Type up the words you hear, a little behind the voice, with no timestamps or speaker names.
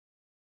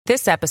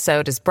This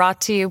episode is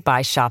brought to you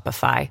by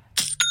Shopify.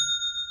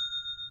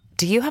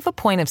 Do you have a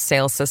point of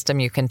sale system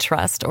you can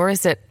trust, or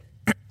is it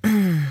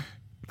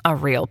a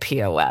real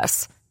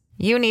POS?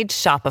 You need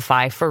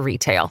Shopify for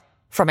retail.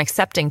 From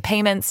accepting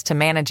payments to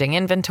managing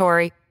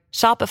inventory,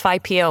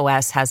 Shopify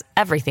POS has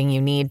everything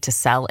you need to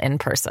sell in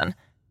person.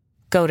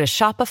 Go to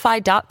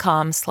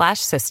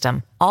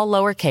shopify.com/system, all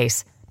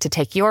lowercase, to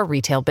take your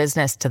retail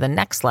business to the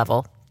next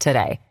level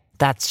today.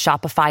 That's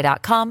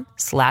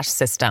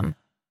shopify.com/system.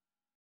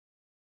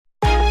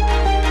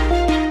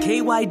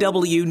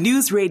 KYW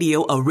News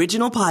Radio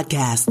original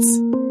podcasts.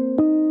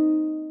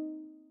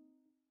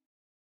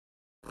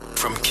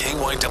 From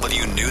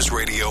KYW News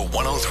Radio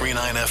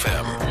 103.9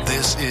 FM,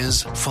 this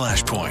is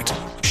Flashpoint,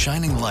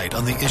 shining light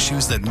on the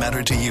issues that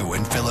matter to you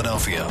in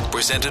Philadelphia.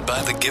 Presented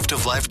by the Gift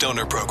of Life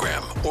Donor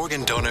Program.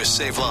 Organ donors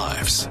save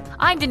lives.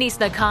 I'm Denise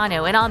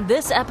Nakano, and on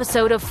this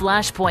episode of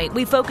Flashpoint,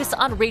 we focus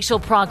on racial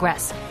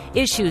progress,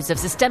 issues of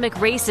systemic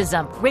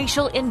racism,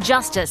 racial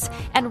injustice,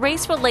 and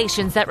race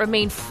relations that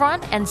remain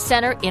front and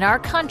center in our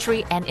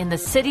country and in the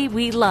city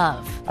we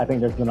love. I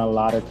think there's been a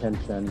lot of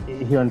tension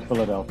here in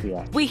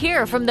Philadelphia. We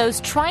hear from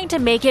those trying to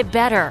make it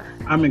better.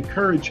 I'm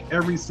encouraged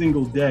every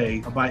single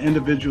day by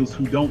individuals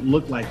who don't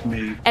look like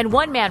me. And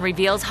one man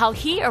reveals how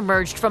he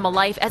emerged from a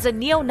life as a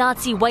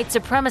neo-Nazi white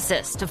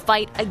supremacist to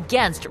fight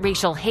against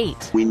racial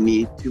hate. We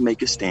need to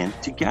make a stand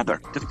together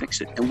to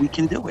fix it, and we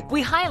can do it.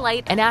 We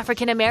highlight an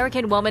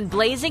African-American woman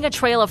blazing a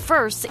trail of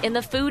firsts in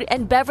the food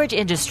and beverage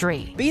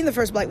industry. Being the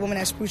first black woman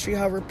at Spruce Tree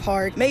Harvard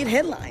Park made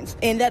headlines,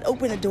 and that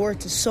opened the door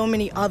to so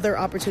many other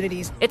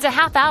opportunities. It's a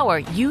half hour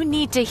you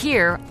need to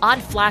hear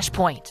on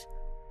Flashpoint.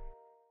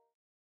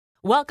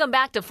 Welcome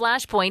back to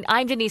Flashpoint.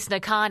 I'm Denise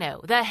Nakano.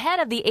 The head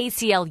of the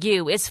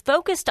ACLU is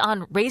focused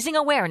on raising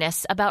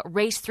awareness about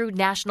race through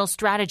national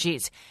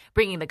strategies,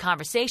 bringing the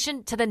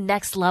conversation to the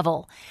next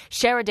level.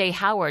 Sharaday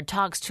Howard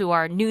talks to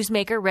our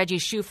newsmaker, Reggie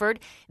Shuford,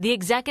 the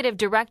executive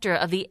director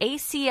of the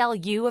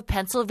ACLU of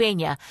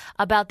Pennsylvania,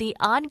 about the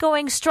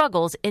ongoing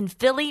struggles in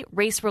Philly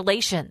race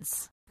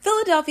relations.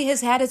 Philadelphia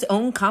has had its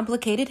own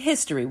complicated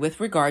history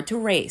with regard to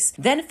race.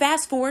 Then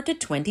fast forward to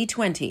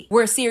 2020,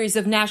 where a series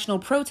of national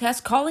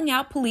protests calling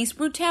out police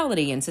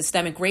brutality and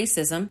systemic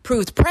racism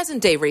proved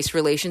present-day race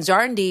relations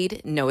are indeed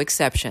no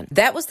exception.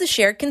 That was the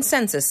shared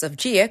consensus of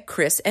Gia,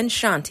 Chris, and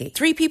Shanti,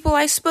 three people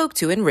I spoke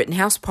to in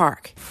Rittenhouse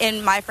Park.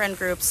 In my friend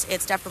groups,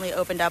 it's definitely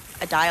opened up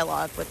a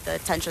dialogue with the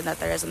tension that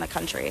there is in the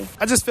country.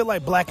 I just feel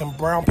like black and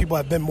brown people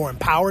have been more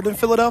empowered in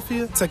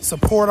Philadelphia to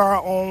support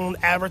our own,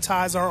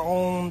 advertise our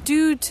own.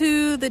 Due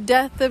to the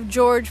death of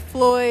George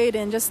Floyd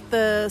and just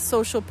the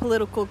social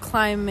political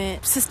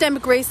climate,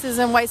 systemic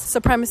racism, white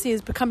supremacy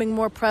is becoming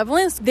more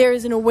prevalent. There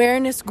is an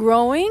awareness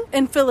growing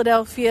in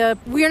Philadelphia.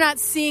 We are not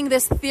seeing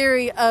this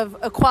theory of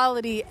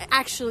equality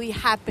actually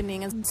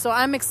happening. And so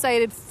I'm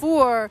excited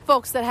for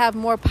folks that have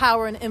more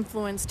power and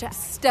influence to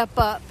step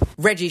up.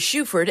 Reggie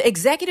Shuford,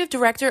 executive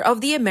director of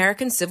the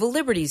American Civil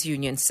Liberties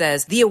Union,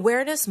 says the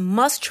awareness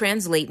must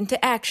translate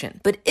into action.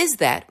 But is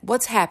that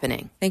what's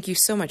happening? Thank you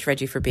so much,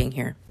 Reggie, for being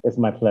here. It's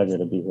my pleasure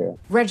to be here.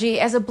 Reggie,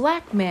 as a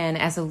black man,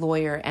 as a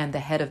lawyer, and the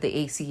head of the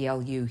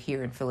ACLU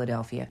here in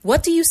Philadelphia,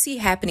 what do you see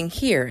happening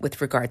here with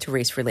regard to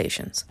race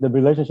relations? The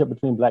relationship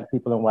between black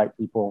people and white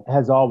people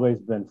has always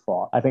been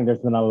fraught. I think there's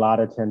been a lot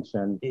of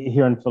tension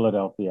here in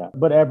Philadelphia,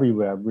 but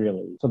everywhere,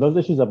 really. So those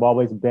issues have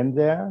always been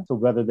there. So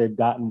whether they've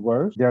gotten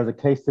worse, there's a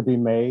case to be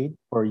made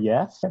for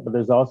yes, but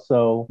there's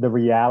also the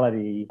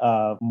reality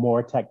of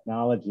more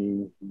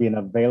technology being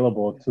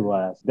available to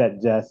us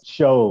that just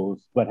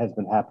shows what has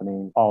been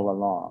happening all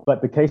along.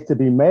 But the case to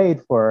be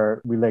made for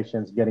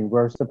relations getting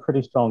worse is a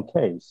pretty strong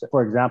case.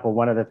 For example,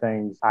 one of the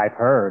things I've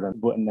heard and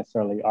wouldn't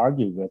necessarily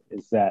argue with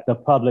is that the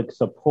public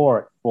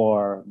support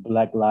for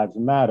Black Lives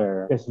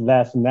Matter is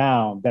less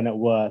now than it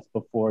was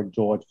before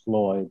George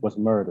Floyd was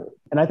murdered.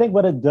 And I think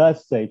what it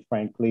does say,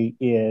 frankly,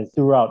 is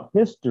throughout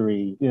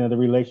history, the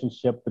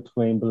relationship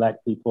between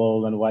Black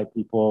people and white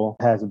people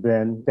has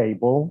been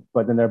stable,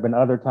 but then there have been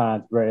other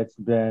times where it's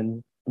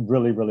been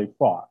really, really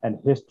fraught. And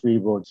history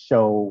will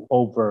show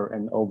over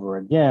and over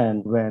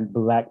again when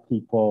Black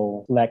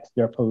people flex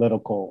their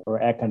political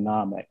or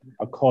economic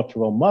or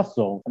cultural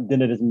muscle,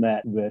 then it is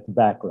met with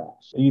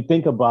backlash. You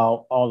think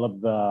about all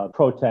of the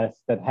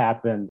protests that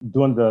happened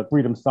during the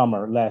Freedom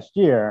Summer last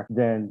year,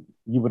 then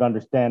you would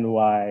understand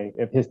why,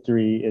 if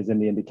history is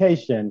any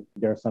indication,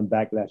 there's some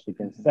backlash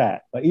against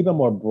that. But even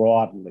more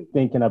broadly,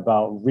 thinking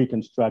about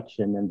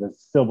Reconstruction and the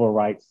Civil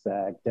Rights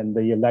Act and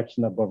the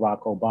election of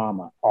Barack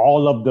Obama,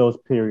 all of those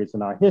periods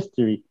in our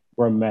history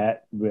were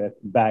met with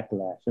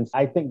backlash. And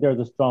I think there's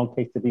a strong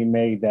case to be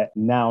made that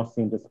now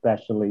seems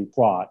especially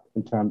fraught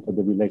in terms of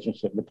the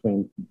relationship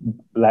between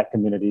Black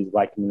communities,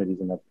 white communities,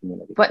 and other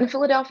communities. But in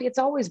Philadelphia, it's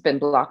always been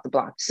block to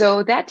block.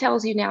 So that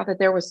tells you now that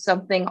there was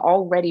something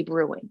already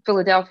brewing.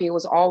 Philadelphia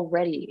was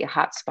already a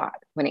hot spot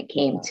when it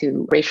came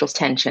to racial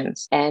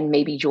tensions, and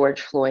maybe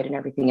George Floyd and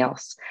everything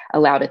else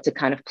allowed it to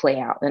kind of play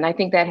out. And I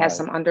think that has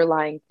some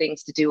underlying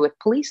things to do with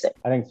policing.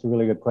 I think it's a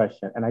really good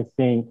question. And I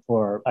think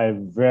for a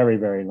very,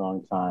 very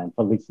long time,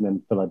 policing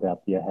in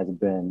Philadelphia has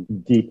been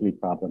deeply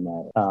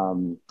problematic.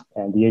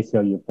 And the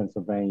ACLU of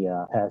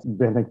Pennsylvania has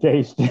been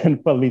engaged in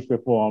police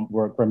reform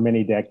work for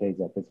many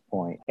decades at this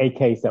point. A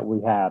case that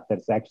we have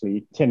that's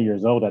actually 10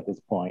 years old at this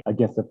point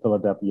against the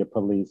Philadelphia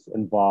police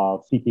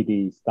involves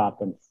CPD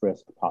stop and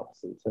frisk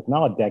policy. So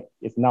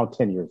it's now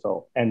 10 years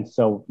old. And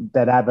so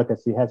that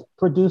advocacy has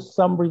produced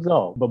some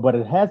result. But what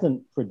it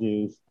hasn't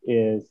produced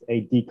is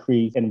a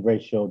decrease in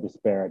racial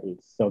disparities.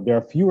 So there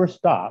are fewer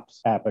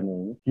stops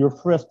happening, fewer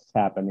frisks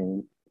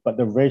happening, but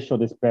the racial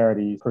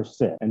disparities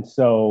persist. And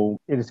so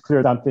it is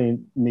clear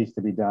something needs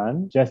to be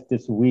done. Just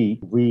this week,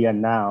 we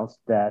announced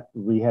that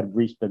we had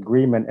reached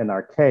agreement in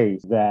our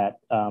case that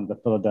the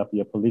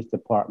Philadelphia Police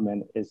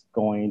Department is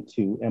going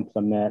to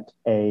implement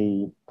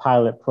a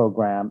pilot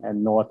program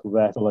in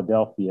Northwest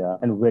Philadelphia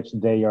in which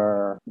they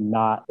are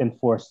not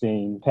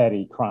enforcing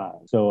petty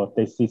crime. So if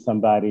they see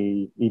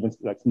somebody even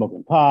like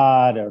smoking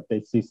pot, or if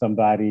they see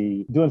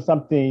somebody doing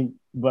something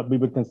what we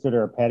would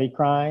consider a petty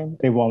crime,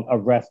 they won't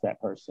arrest that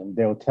person.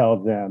 They'll tell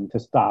them to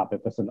stop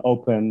if it's an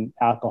open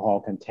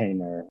alcohol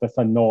container, if it's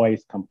a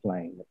noise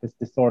complaint, if it's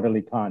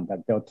disorderly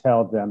conduct. They'll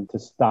tell them to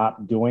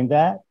stop doing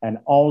that. And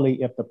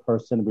only if the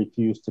person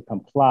refuses to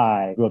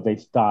comply will they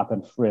stop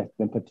and frisk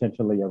and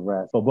potentially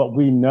arrest. But what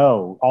we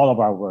know, all of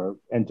our work,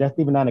 and just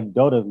even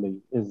anecdotally,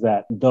 is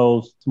that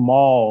those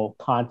small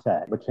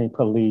contacts between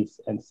police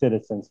and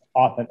citizens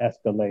often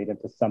escalate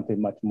into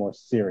something much more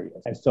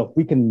serious. And so if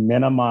we can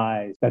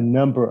minimize the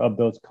number of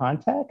those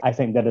contacts, I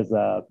think that is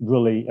a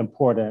really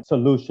important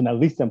solution, at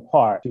least in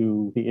part,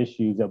 to the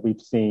issues that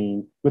we've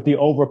seen with the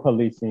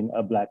over-policing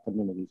of Black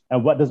communities.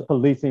 And what does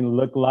policing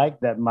look like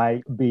that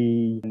might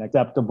be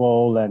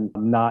acceptable and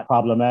not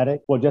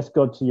problematic? Well, just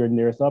go to your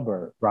nearest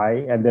suburb,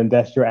 right? And then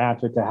that's your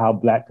answer to how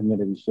Black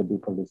communities should be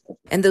policed.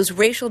 And those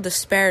racial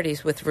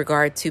disparities with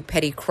regard to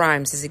petty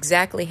crimes is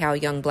exactly how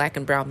young Black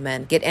and brown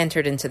men get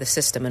entered into the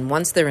system. And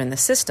once they're in the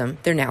system,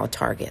 they're now a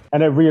target.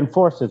 And it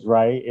reinforces,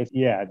 right?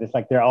 It's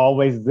like they're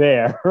always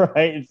there,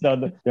 right?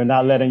 So they're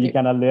not letting you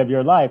kind of live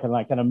your life and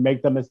like kind of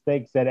make the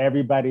mistakes that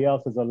everybody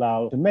else is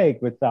allowed to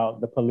make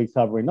without the police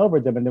hovering over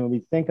them. And then when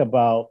we think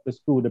about the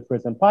school to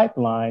prison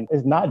pipeline,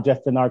 it's not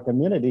just in our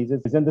communities,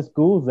 it's in the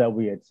schools that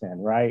we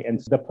attend, right?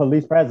 And so the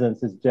police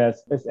presence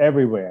it's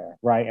everywhere,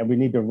 right? And we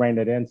need to rein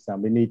it in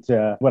some. We need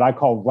to, what I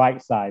call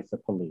right size the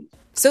police.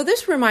 So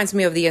this reminds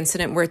me of the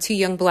incident where two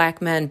young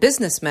Black men,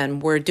 businessmen,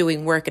 were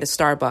doing work at a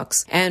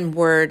Starbucks and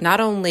were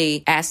not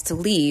only asked to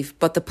leave,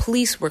 but the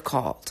police were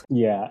called.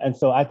 Yeah. And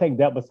so I think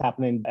that was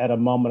happening at a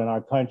moment in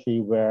our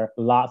country where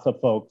lots of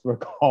folks were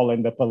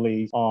calling the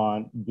police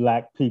on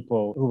Black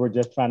people who were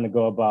just trying to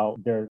go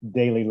about their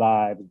daily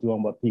lives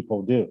doing what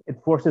people do.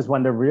 It forces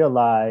one to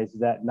realize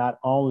that not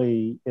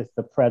only is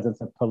the presence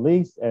of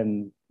police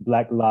in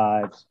Black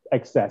lives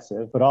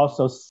excessive, but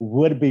also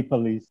would-be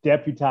police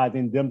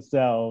deputizing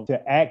themselves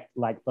to act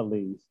like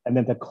police and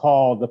then to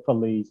call the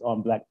police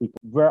on Black people.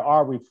 Where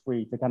are we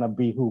free to kind of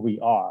be who we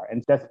are?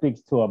 And that speaks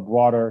to a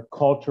broader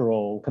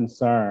cultural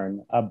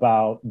concern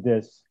about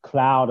this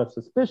cloud of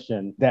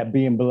suspicion that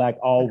being Black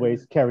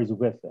always carries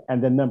with it.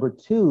 And then number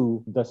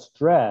two, the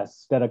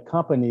stress that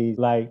accompanies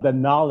like the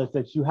knowledge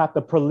that you have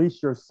to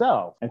police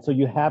yourself. And so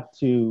you have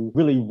to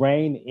really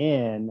rein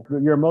in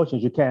your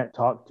emotions. You can't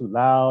talk too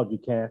loud. You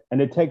can't.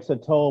 And it takes a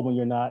toll when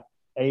you're not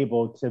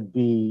able to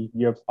be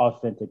your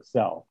authentic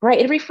self. Right.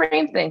 It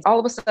reframed things. All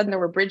of a sudden, there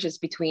were bridges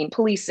between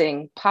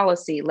policing,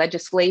 policy,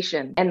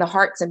 legislation, and the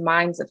hearts and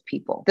minds of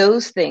people.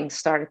 Those things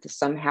started to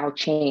somehow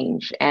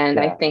change. And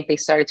I think they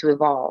started to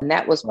evolve. And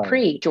that was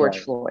pre-George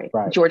Floyd.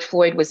 Right. George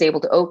Floyd was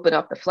able to open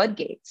up the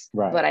floodgates.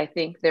 Right. But I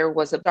think there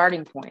was a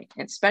starting point,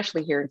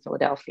 especially here in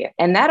Philadelphia.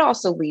 And that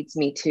also leads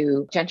me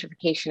to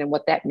gentrification and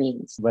what that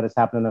means. What is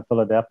happening in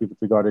Philadelphia with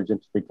regard to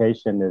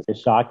gentrification is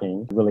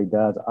shocking. It really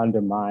does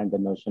undermine the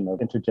notion of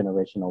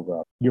intergenerational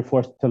growth. You're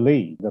forced to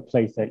leave the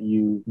place that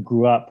you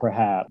grew up,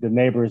 perhaps, the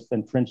neighbors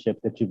and friendships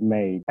that you've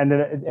made. And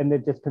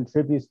it just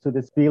contributes to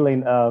this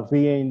feeling of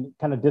being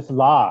kind of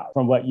dislodged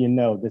from what you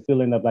know, this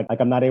feeling of like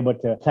I'm not able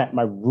to plant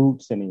my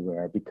roots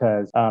anywhere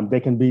because they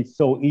can be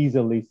so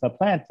easily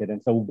supplanted.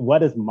 And so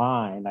what is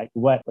mine? Like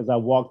as I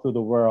walk through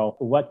the world,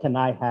 what can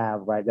I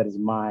have, right, that is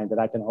mine that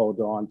I can hold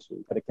on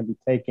to, but it can be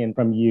taken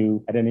from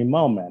you at any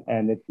moment.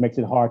 And it makes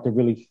it hard to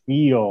really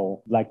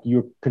feel like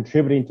you're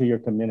contributing to your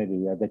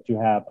community or that you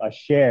have a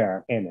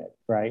share in it,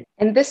 right?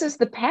 And this is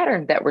the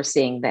pattern that we're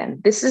seeing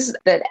then. This is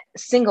the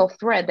single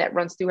thread that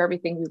runs through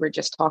everything we were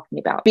just talking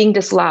about. Being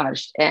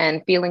dislodged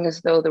and feeling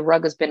as though the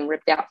rug has been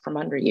ripped out from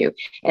under you.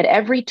 At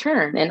every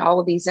turn in all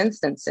of these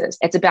instances,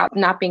 it's about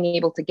not being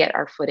able to get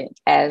our footing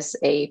as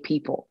a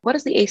people. What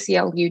is the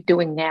ACLU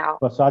doing now?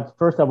 Well, so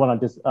first I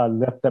want to just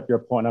lift up your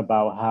point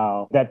about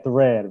how that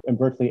thread in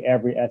virtually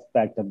every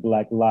aspect of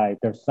Black life,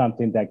 there's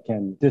something that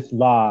can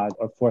dislodge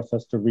or force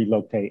us to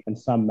relocate in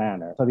some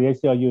manner. So the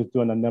ACLU is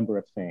doing a number number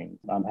of things.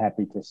 I'm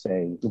happy to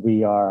say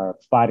we are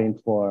fighting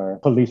for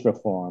police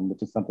reform,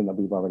 which is something that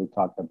we've already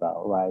talked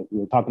about, right?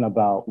 We're talking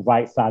about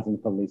right-sizing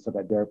police so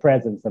that their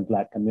presence in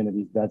Black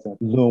communities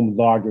doesn't loom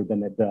larger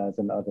than it does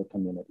in other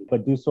communities,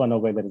 but do so in a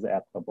way that is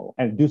equitable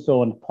and do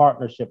so in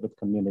partnership with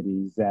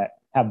communities that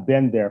have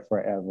been there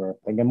forever.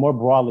 Again, more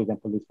broadly than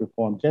police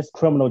reform, just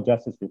criminal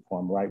justice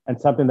reform, right? And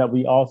something that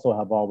we also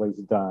have always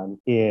done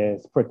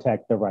is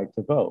protect the right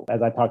to vote.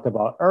 As I talked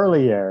about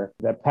earlier,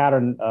 the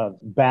pattern of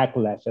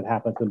backlash that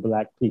happens when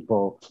Black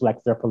people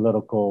flex their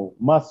political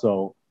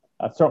muscle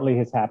certainly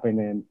has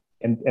happened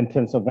in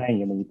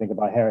Pennsylvania, when you think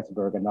about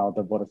Harrisburg and all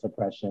the voter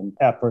suppression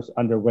efforts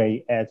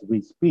underway as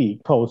we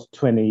speak,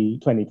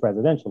 post-2020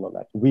 presidential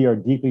election. We are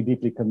deeply,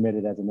 deeply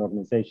committed as an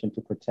organization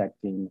to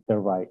protecting the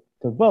right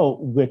to vote,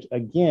 which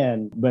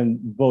again, when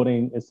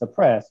voting is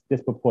suppressed,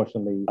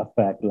 disproportionately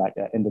affect Black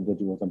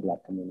individuals and Black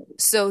communities.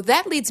 So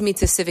that leads me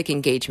to civic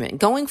engagement.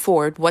 Going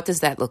forward, what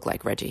does that look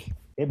like, Reggie?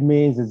 It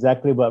means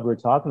exactly what we're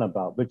talking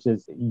about, which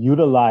is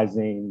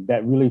utilizing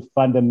that really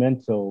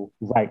fundamental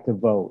right to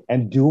vote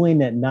and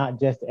doing it not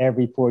just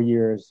every 4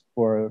 years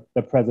for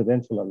the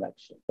presidential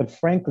election, but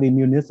frankly,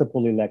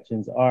 municipal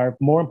elections are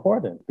more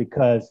important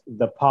because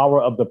the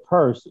power of the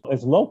purse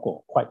is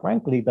local. Quite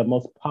frankly, the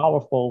most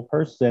powerful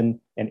person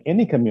in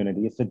any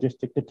community is the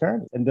district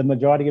attorney. And the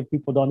majority of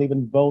people don't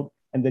even vote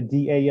in the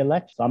DA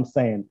election. So I'm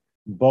saying,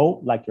 vote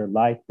like your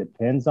life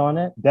depends on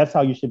it. That's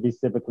how you should be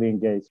civically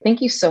engaged.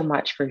 Thank you so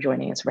much for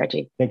joining us,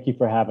 Reggie. Thank you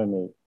for having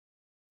me.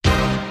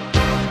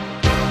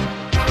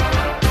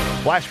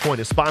 Flashpoint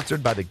is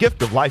sponsored by the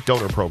Gift of Life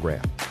Donor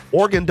Program.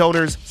 Organ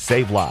donors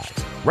save lives.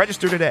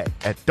 Register today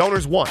at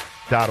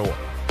donorsone.org.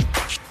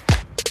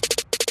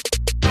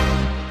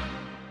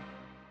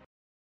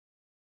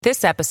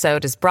 This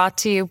episode is brought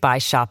to you by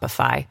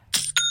Shopify.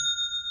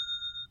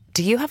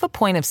 Do you have a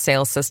point of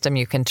sale system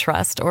you can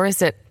trust, or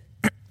is it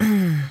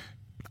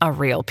a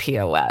real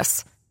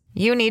POS?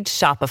 You need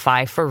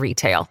Shopify for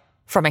retail.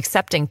 From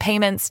accepting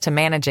payments to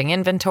managing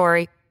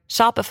inventory,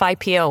 Shopify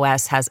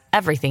POS has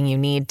everything you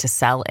need to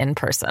sell in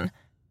person.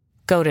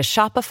 Go to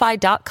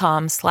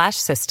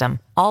shopify.com/system,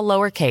 all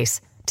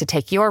lowercase, to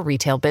take your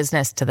retail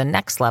business to the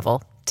next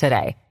level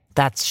today.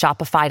 That's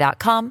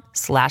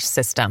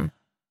shopify.com/system.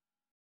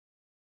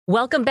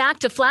 Welcome back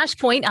to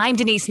Flashpoint. I'm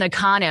Denise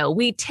Nakano.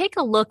 We take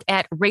a look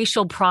at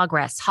racial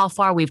progress, how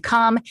far we've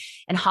come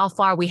and how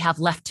far we have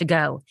left to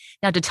go.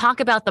 Now, to talk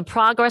about the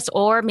progress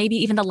or maybe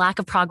even the lack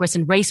of progress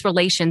in race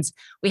relations,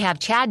 we have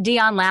Chad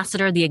Dion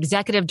Lassiter, the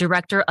executive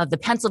director of the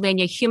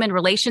Pennsylvania Human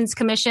Relations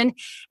Commission,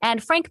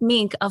 and Frank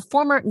Mink, a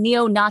former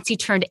neo-Nazi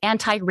turned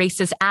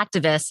anti-racist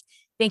activist.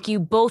 Thank you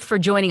both for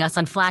joining us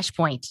on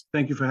Flashpoint.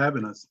 Thank you for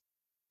having us.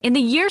 In the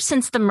years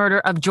since the murder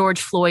of George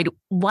Floyd,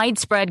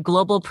 widespread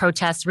global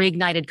protests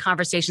reignited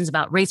conversations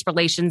about race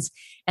relations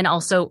and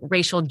also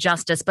racial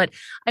justice. But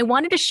I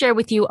wanted to share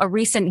with you a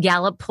recent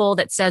Gallup poll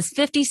that says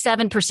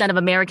 57% of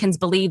Americans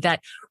believe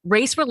that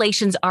race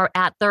relations are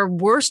at their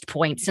worst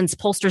point since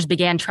pollsters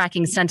began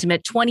tracking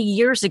sentiment 20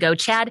 years ago.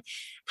 Chad,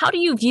 how do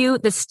you view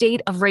the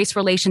state of race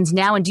relations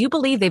now? And do you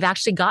believe they've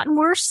actually gotten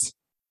worse?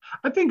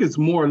 I think it's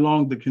more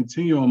along the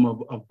continuum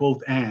of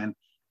both and.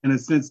 In a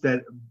sense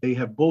that they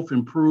have both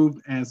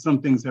improved and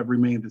some things have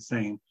remained the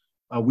same.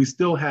 We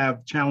still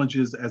have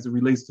challenges as it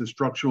relates to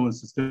structural and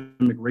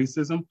systemic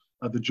racism.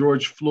 The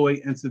George Floyd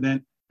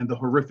incident and the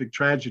horrific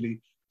tragedy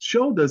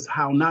showed us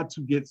how not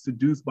to get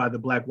seduced by the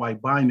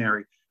black-white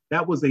binary.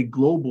 That was a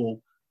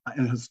global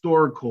and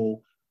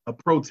historical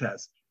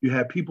protest. You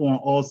had people on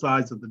all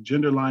sides of the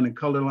gender line and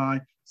color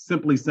line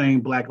simply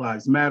saying Black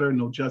Lives Matter,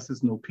 no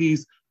justice, no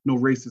peace, no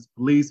racist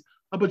police.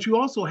 But you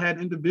also had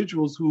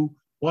individuals who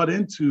bought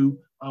into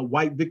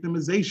white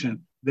victimization.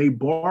 They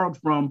borrowed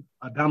from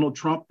Donald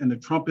Trump and the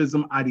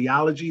Trumpism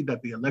ideology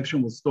that the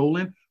election was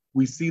stolen.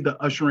 We see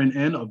the ushering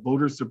in of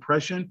voter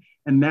suppression,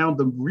 and now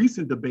the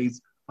recent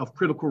debates of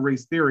critical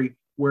race theory,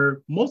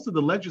 where most of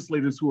the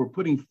legislators who are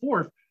putting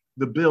forth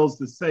the bills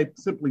to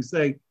simply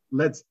say,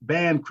 let's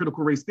ban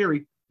critical race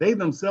theory, they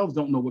themselves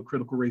don't know what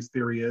critical race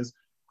theory is.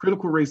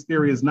 Critical race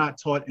theory is not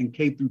taught in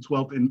K through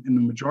 12 in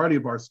the majority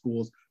of our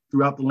schools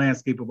throughout the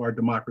landscape of our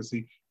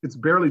democracy. It's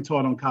barely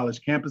taught on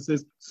college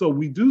campuses. So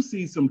we do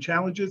see some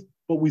challenges,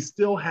 but we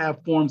still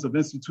have forms of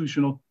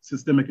institutional,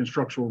 systemic, and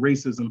structural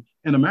racism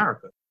in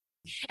America.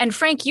 And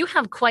Frank, you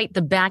have quite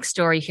the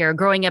backstory here,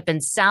 growing up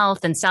in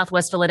South and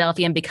Southwest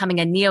Philadelphia and becoming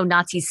a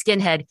neo-Nazi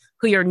skinhead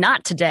who you're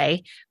not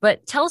today.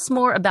 But tell us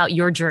more about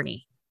your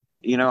journey.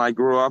 You know, I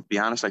grew up, be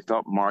honest, I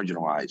felt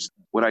marginalized.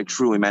 What I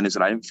truly meant is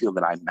that I didn't feel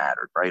that I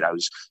mattered, right? I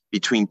was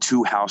between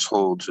two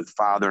households, a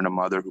father and a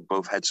mother who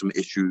both had some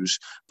issues.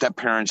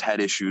 Step-parents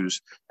had issues.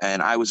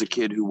 And I was a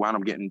kid who wound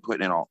up getting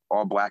put in an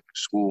all-black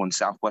school in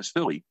Southwest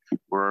Philly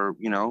where,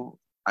 you know,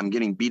 I'm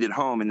getting beat at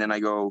home and then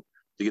I go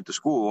to get to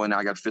school and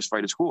I got a fist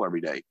fight at school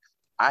every day.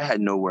 I had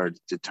nowhere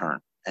to turn.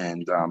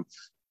 And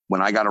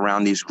when I got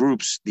around these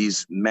groups,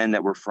 these men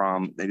that were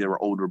they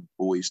were older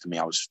boys to me.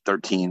 I was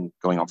 13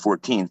 going on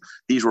 14.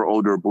 These were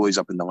older boys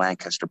up in the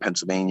Lancaster,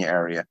 Pennsylvania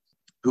area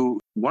who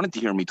wanted to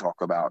hear me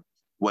talk about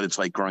what it's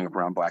like growing up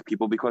around Black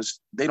people because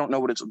they don't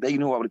know they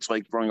knew what it's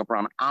like growing up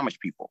around Amish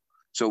people.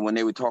 So when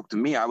they would talk to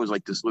me, I was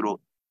like this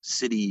little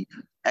city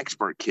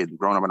expert kid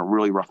growing up in a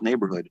really rough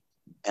neighborhood.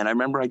 And I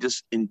remember I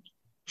just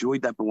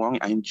enjoyed that belonging.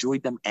 I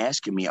enjoyed them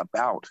asking me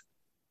about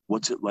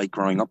what's it like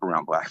growing up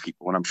around Black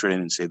people. And I'm sure they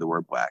didn't say the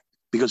word Black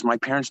because my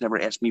parents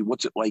never asked me,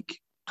 what's it like?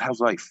 How's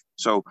life?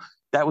 So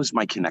that was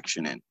my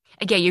connection in.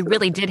 Again, you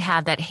really did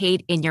have that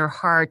hate in your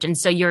heart. And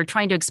so you're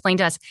trying to explain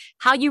to us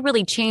how you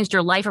really changed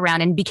your life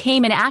around and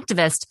became an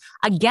activist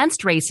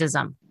against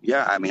racism.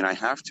 Yeah, I mean, I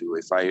have to.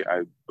 If I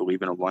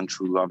believe in a one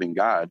true loving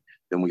God,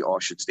 then we all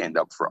should stand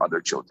up for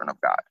other children of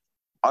God.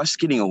 Us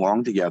getting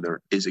along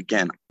together is,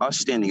 again, us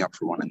standing up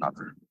for one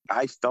another.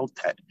 I felt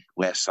that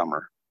last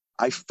summer.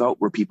 I felt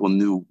where people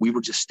knew we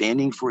were just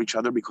standing for each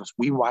other because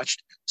we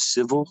watched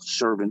civil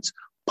servants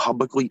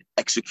publicly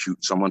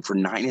execute someone for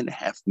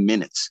 9.5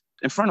 minutes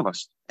in front of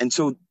us. And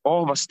so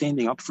all of us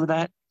standing up for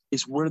that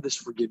is where this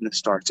forgiveness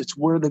starts. It's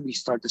where that we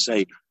start to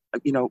say,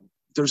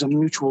 there's a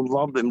mutual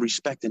love and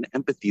respect and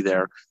empathy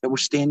there that we're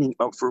standing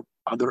up for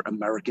other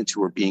Americans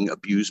who are being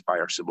abused by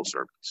our civil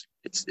servants.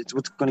 It's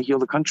what's going to heal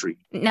the country.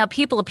 Now,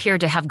 people appear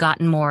to have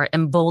gotten more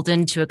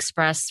emboldened to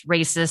express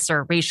racist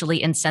or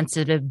racially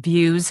insensitive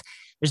views.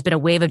 There's been a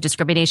wave of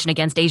discrimination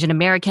against Asian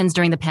Americans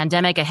during the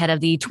pandemic ahead of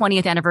the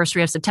 20th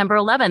anniversary of September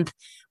 11th,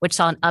 which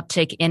saw an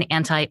uptick in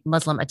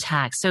anti-Muslim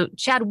attacks. So,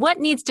 Chad, what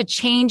needs to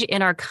change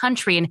in our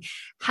country, and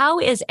how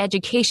is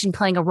education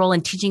playing a role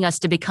in teaching us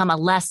to become a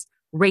less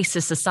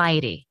racist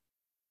society?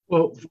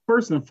 Well,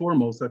 first and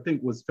foremost, I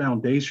think what's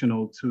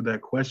foundational to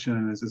that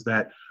question is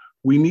that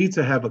we need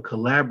to have a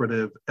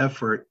collaborative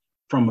effort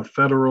from a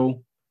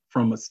federal,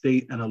 from a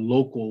state, and a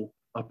local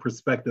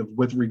perspective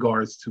with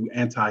regards to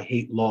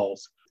anti-hate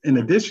laws. In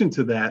addition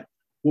to that,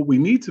 what we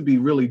need to be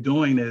really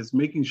doing is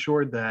making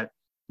sure that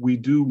we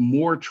do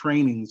more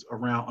trainings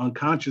around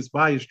unconscious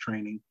bias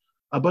training,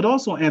 but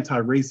also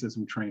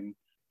anti-racism training.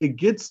 It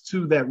gets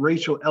to that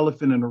racial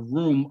elephant in the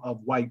room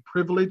of white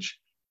privilege,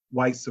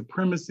 white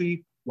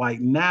supremacy, white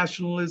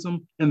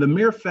nationalism, and the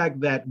mere fact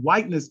that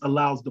whiteness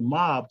allows the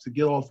mob to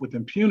get off with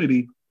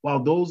impunity,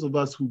 while those of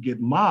us who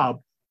get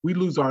mobbed, we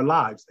lose our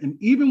lives. And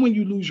even when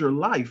you lose your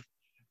life,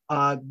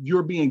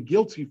 you're being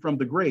guilty from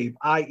the grave,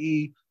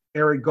 i.e.,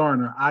 Eric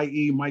Garner,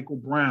 i.e. Michael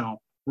Brown,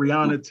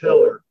 Breonna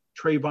Taylor,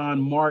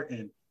 Trayvon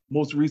Martin,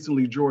 most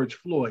recently George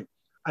Floyd.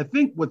 I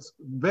think what's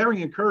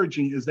very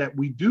encouraging is that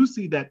we do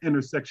see that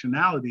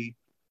intersectionality.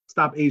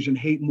 Stop Asian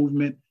Hate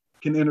movement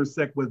can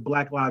intersect with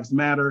Black Lives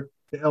Matter,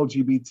 the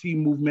LGBT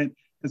movement.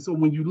 And so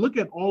when you look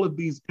at all of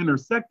these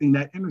intersecting,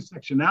 that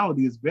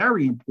intersectionality is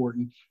very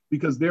important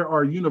because there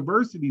are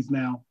universities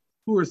now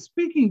who are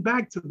speaking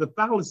back to the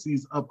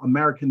fallacies of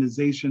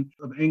Americanization,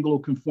 of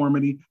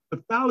Anglo-conformity, the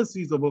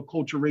fallacies of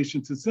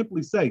acculturation to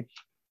simply say,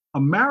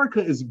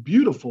 America is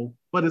beautiful,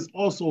 but it's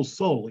also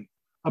solely.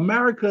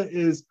 America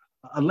is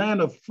a land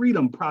of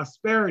freedom,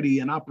 prosperity,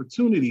 and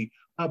opportunity,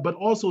 but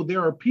also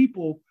there are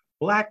people,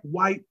 Black,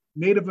 white,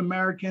 Native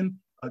American,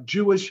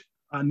 Jewish,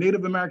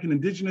 Native American,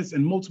 Indigenous,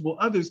 and multiple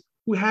others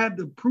who had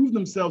to prove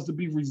themselves to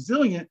be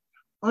resilient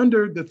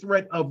under the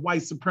threat of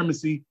white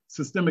supremacy,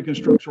 systemic and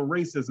structural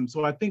racism.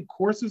 So I think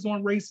courses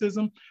on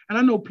racism, and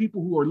I know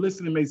people who are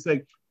listening may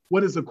say,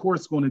 what is a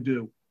course going to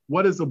do?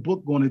 What is a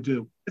book going to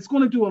do? It's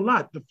going to do a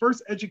lot. The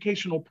first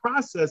educational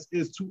process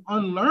is to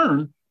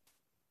unlearn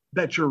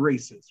that you're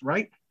racist,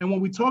 right? And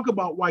when we talk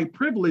about white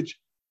privilege,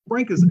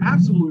 Frank is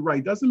absolutely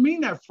right. Doesn't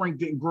mean that Frank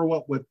didn't grow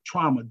up with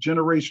trauma,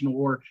 generational,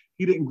 or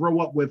he didn't grow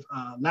up with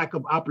lack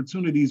of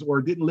opportunities or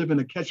didn't live in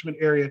a catchment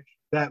area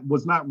that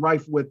was not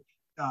rife with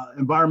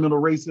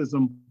environmental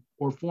racism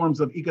or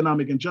forms of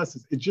economic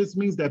injustice. It just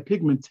means that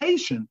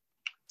pigmentation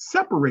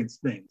separates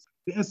things.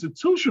 The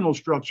institutional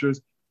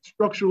structures,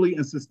 structurally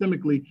and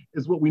systemically,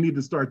 is what we need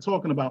to start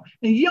talking about.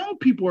 And young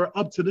people are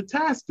up to the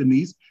task,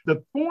 Denise.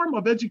 The form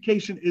of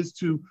education is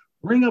to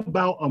bring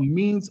about a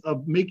means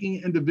of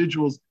making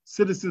individuals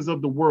citizens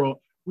of the world.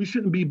 We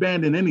shouldn't be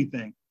banning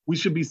anything. We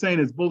should be saying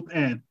it's both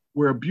and.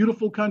 We're a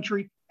beautiful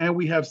country and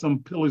we have some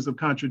pillars of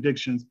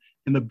contradictions.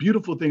 And the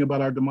beautiful thing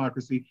about our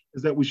democracy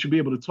is that we should be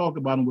able to talk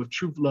about them with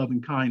truth, love,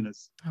 and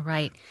kindness. All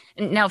right.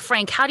 Now,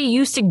 Frank, how do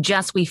you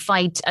suggest we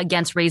fight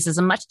against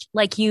racism, much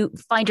like you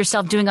find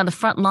yourself doing on the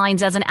front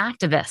lines as an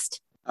activist?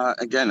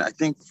 Again, I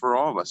think for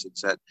all of us,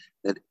 it's that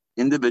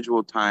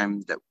individual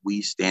time that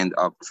we stand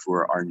up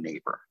for our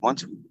neighbor.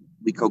 Once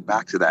we go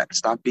back to that,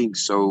 stop being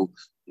so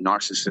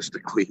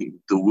narcissistically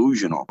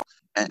delusional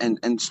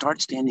and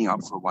start standing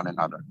up for one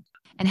another.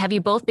 And have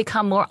you both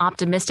become more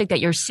optimistic that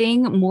you're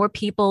seeing more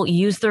people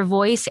use their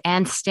voice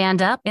and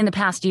stand up in the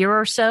past year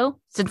or so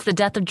since the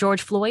death of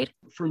George Floyd?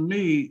 For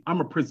me,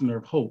 I'm a prisoner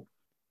of hope.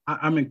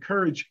 I'm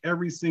encouraged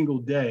every single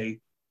day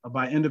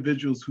by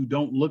individuals who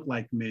don't look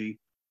like me,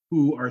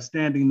 who are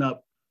standing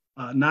up,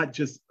 not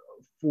just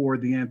for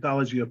the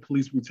anthology of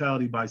police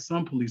brutality by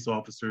some police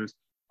officers,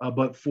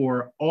 but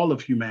for all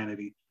of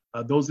humanity.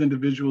 Those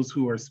individuals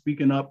who are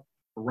speaking up,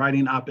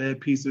 writing op-ed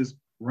pieces,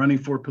 running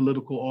for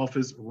political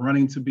office,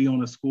 running to be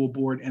on a school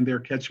board in their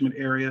catchment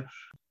area,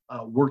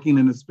 working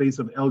in the space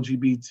of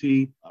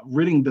LGBT,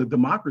 ridding the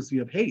democracy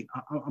of hate.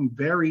 I'm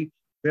very,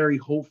 very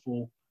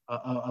hopeful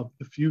of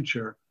the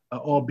future,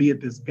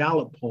 albeit this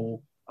Gallup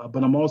poll,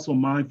 but I'm also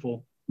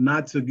mindful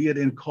not to get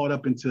caught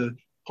up into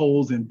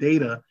polls and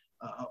data,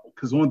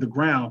 because on the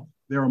ground,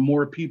 there are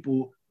more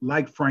people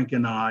like Frank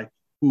and I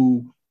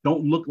who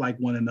don't look like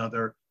one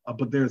another,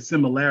 but there are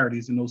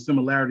similarities, and those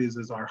similarities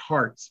is our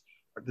hearts.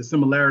 The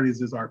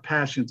similarities is our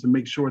passion to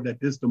make sure that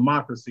this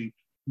democracy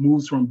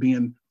moves from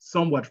being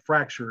somewhat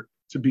fractured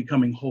to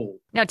becoming whole.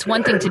 Now, it's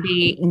one thing to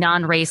be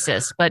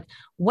non-racist, but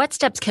what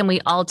steps can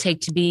we all take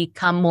to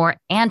become more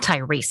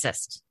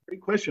anti-racist?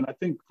 Great question. I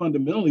think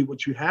fundamentally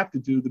what you have to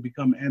do to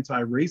become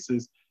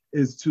anti-racist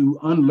is to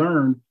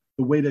unlearn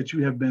the way that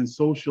you have been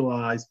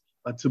socialized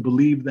to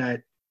believe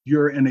that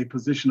you're in a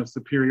position of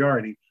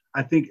superiority.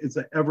 I think it's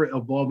an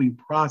ever-evolving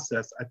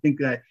process. I think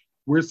that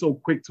we're so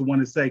quick to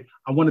want to say,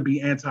 I want to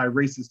be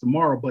anti-racist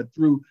tomorrow, but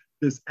through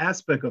this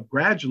aspect of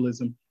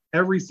gradualism,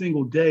 every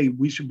single day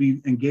we should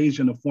be engaged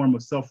in a form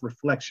of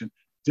self-reflection,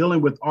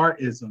 dealing with our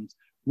isms,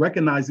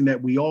 recognizing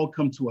that we all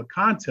come to a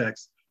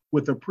context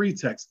with a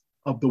pretext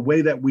of the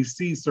way that we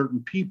see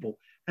certain people.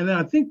 And then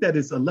I think that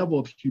it's a level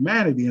of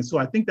humanity. And so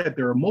I think that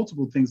there are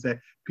multiple things that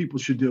people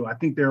should do. I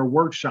think there are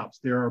workshops,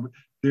 there are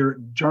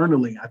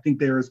journaling. I think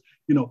there's,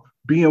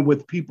 being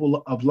with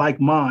people of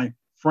like mind,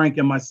 Frank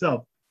and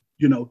myself,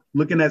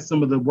 looking at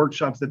some of the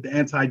workshops that the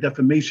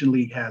Anti-Defamation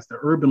League has, the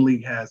Urban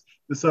League has,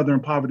 the Southern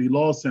Poverty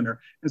Law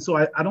Center. And so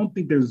I don't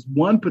think there's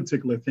one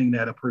particular thing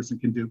that a person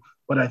can do,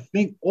 but I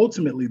think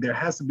ultimately there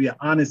has to be an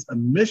honest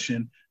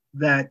admission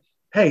that,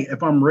 hey,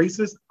 if I'm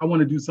racist, I want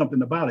to do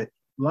something about it.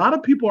 A lot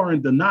of people are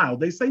in denial.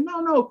 They say,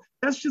 no,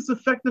 that's just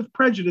effective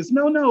prejudice.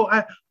 No,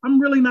 I'm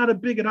really not a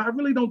bigot. I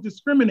really don't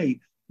discriminate,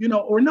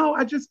 or no,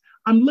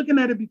 I'm looking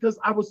at it because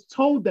I was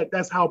told that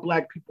that's how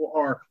Black people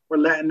are, or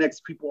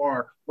Latinx people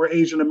are, or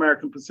Asian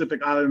American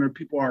Pacific Islander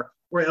people are,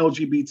 or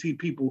LGBT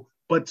people.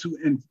 But to,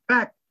 in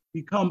fact,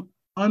 become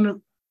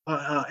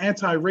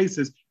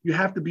anti-racist, you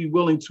have to be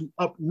willing to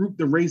uproot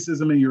the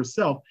racism in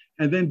yourself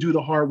and then do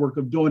the hard work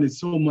of doing it,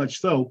 so much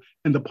so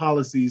in the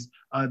policies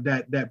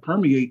that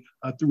permeate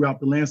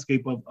throughout the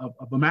landscape of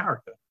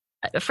America.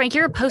 Frank,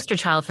 you're a poster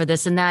child for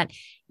this, in that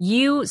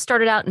you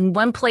started out in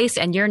one place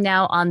and you're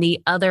now on the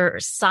other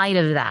side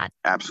of that.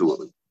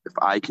 Absolutely. If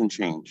I can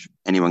change,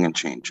 anyone can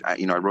change. I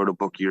wrote a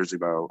book years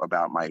ago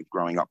about my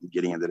growing up and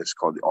getting into this,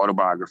 called The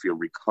Autobiography of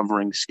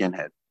Recovering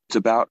Skinhead. It's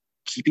about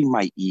keeping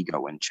my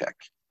ego in check,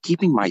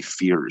 keeping my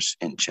fears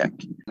in check.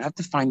 And I have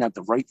to find out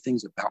the right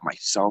things about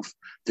myself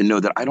to know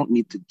that I don't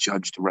need to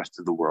judge the rest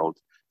of the world,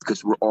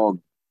 because we're all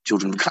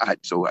children of God.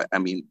 So,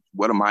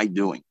 what am I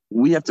doing?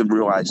 We have to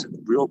realize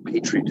that real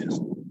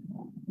patriotism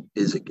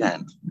is,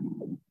 again,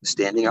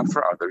 standing up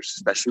for others,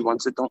 especially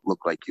ones that don't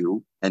look like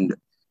you, and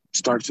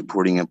start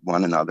supporting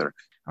one another.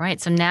 All right.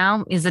 So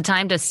now is the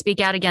time to speak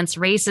out against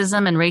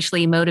racism and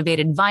racially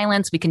motivated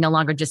violence. We can no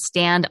longer just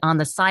stand on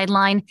the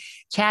sideline.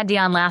 Chad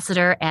Dion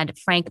Lassiter and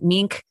Frank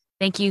Mink,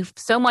 thank you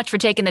so much for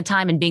taking the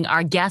time and being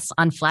our guests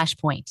on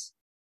Flashpoint.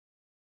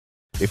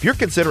 If you're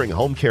considering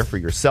home care for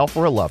yourself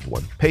or a loved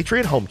one,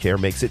 Patriot Home Care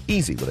makes it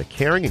easy with a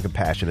caring and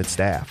compassionate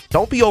staff.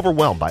 Don't be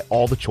overwhelmed by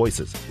all the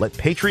choices. Let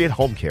Patriot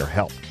Home Care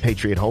help.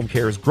 Patriot Home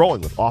Care is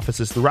growing with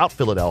offices throughout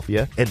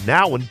Philadelphia and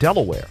now in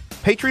Delaware.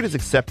 Patriot is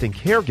accepting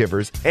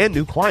caregivers and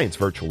new clients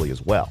virtually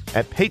as well.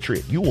 At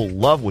Patriot, you will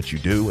love what you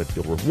do and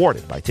feel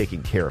rewarded by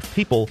taking care of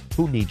people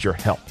who need your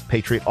help.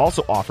 Patriot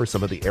also offers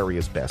some of the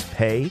area's best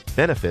pay,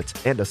 benefits,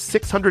 and a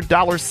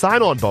 $600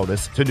 sign-on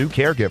bonus to new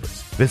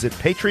caregivers. Visit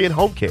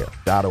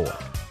patriothomecare.org.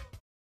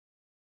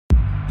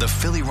 The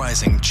Philly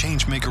Rising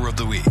Changemaker of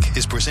the Week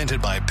is presented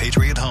by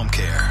Patriot Home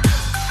Care.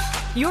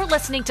 You're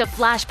listening to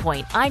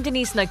Flashpoint. I'm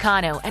Denise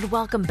Nakano, and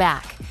welcome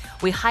back.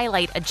 We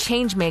highlight a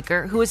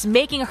changemaker who is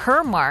making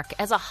her mark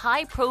as a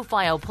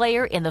high-profile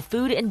player in the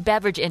food and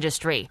beverage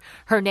industry.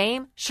 Her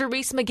name,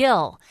 Sharice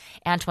McGill.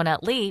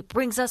 Antoinette Lee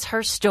brings us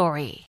her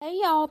story. Hey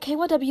y'all,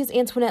 KYW's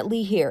Antoinette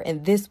Lee here,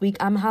 and this week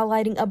I'm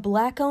highlighting a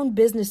Black-owned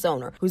business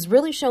owner who's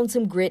really shown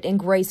some grit and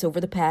grace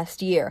over the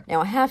past year. Now,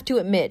 I have to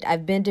admit,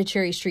 I've been to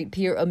Cherry Street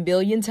Pier a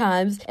million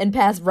times and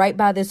passed right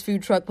by this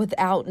food truck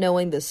without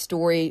knowing the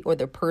story or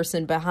the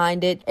person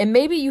behind it. And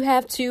maybe you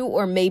have too,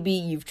 or maybe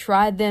you've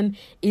tried them.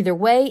 Either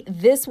way,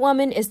 this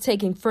woman is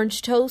taking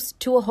French toast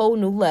to a whole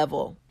new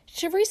level.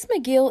 Sharice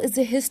McGill is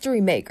a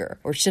history maker,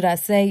 or should I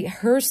say,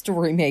 her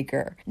story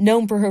maker.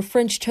 Known for her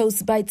French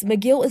toast bites,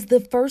 McGill is the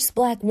first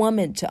Black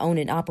woman to own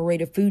and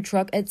operate a food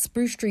truck at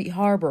Spruce Street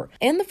Harbor,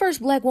 and the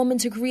first Black woman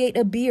to create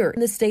a beer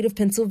in the state of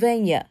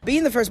Pennsylvania.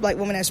 Being the first Black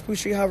woman at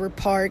Spruce Street Harbor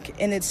Park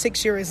in its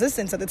 6-year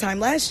existence at the time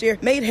last year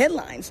made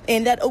headlines,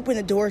 and that opened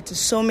the door to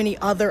so many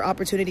other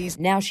opportunities.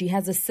 Now she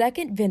has a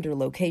second vendor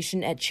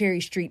location at Cherry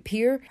Street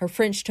Pier. Her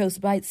French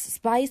toast bites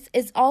spice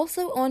is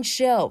also on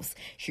shelves.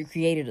 She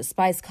created a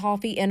spiced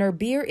coffee and and her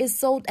beer is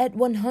sold at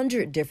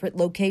 100 different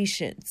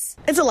locations.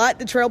 It's a lot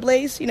to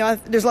trailblaze.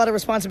 There's a lot of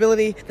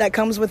responsibility that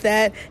comes with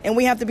that, and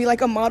we have to be like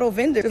a model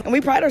vendor, and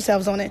we pride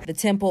ourselves on it. The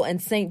Temple and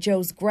St.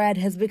 Joe's grad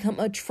has become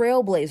a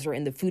trailblazer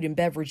in the food and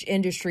beverage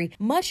industry,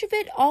 much of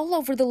it all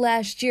over the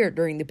last year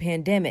during the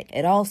pandemic.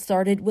 It all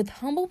started with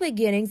humble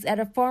beginnings at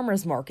a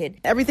farmer's market.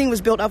 Everything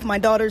was built off my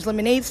daughter's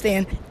lemonade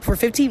stand. For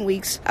 15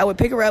 weeks, I would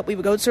pick her up, we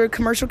would go to her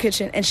commercial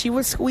kitchen, and she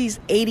would squeeze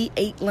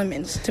 88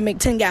 lemons to make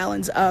 10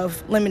 gallons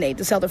of lemonade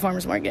to sell at the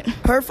farmer's market.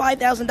 Her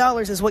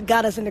 $5,000 is what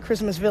got us into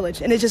Christmas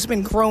Village, and it's just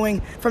been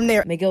growing from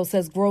there. McGill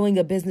says growing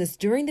a business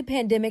during the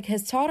pandemic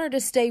has taught her to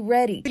stay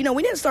ready.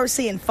 We didn't start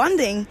seeing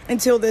funding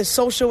until the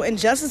social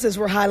injustices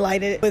were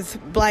highlighted with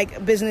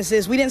black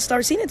businesses. We didn't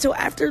start seeing it until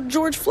after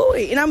George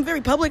Floyd, and I'm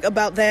very public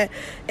about that,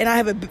 and I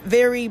have a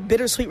very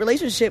bittersweet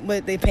relationship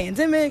with the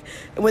pandemic,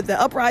 with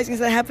the uprisings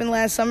that happened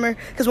last summer,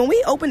 because when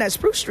we opened at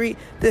Spruce Street,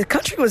 the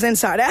country was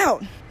inside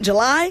out.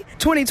 July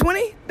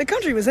 2020, the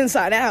country was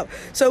inside out.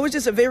 So it was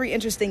just a very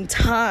interesting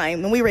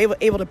time, and we were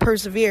able to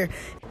persevere.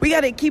 We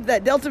got to keep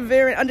that Delta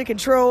variant under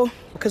control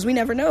because we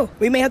never know.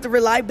 We may have to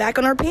rely back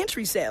on our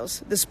pantry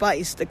sales, the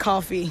spice, the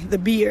coffee, the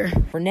beer.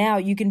 For now,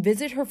 you can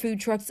visit her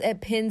food trucks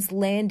at Penn's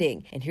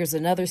Landing. And here's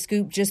another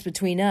scoop just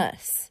between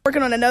us.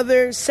 Working on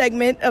another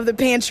segment of the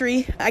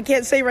pantry. I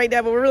can't say right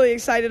now, but we're really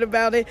excited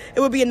about it. It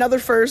would be another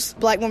first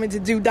black woman to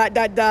do ...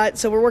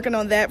 So we're working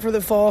on that for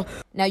the fall.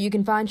 Now you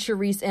can find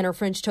Charisse and her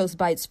French Toast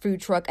Bites food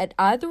truck at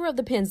either of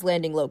the Penn's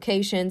Landing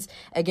locations.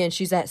 Again,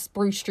 she's at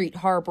Spruce Street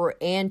Harbor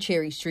and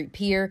Cherry Street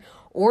Pier.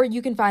 Or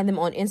you can find them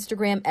on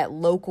Instagram at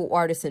Local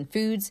Artisan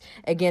Foods.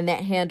 Again,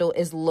 that handle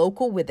is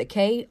Local with a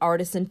K,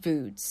 Artisan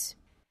Foods.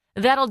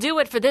 That'll do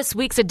it for this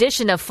week's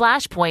edition of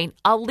Flashpoint.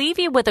 I'll leave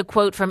you with a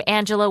quote from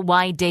Angela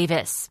Y.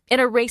 Davis. In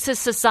a racist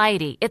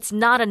society, it's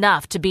not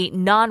enough to be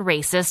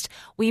non-racist.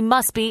 We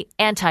must be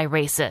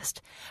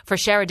anti-racist. For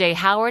Sharaday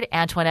Howard,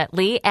 Antoinette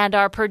Lee, and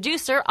our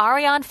producer,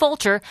 Ariane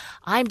Folter,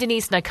 I'm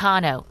Denise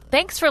Nakano.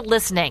 Thanks for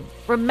listening.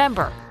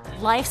 Remember,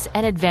 life's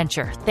an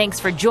adventure. Thanks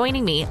for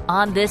joining me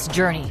on this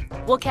journey.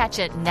 We'll catch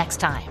it next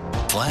time.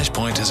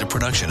 Flashpoint is a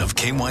production of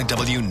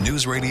KYW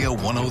News Radio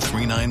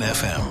 103.9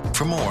 FM.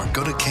 For more,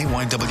 go to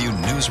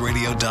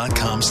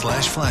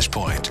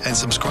kywnewsradio.com/flashpoint and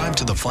subscribe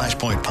to the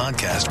Flashpoint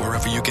podcast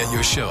wherever you get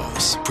your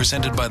shows.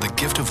 Presented by the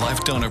Gift of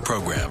Life Donor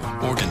Program.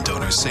 Organ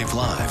donors save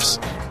lives.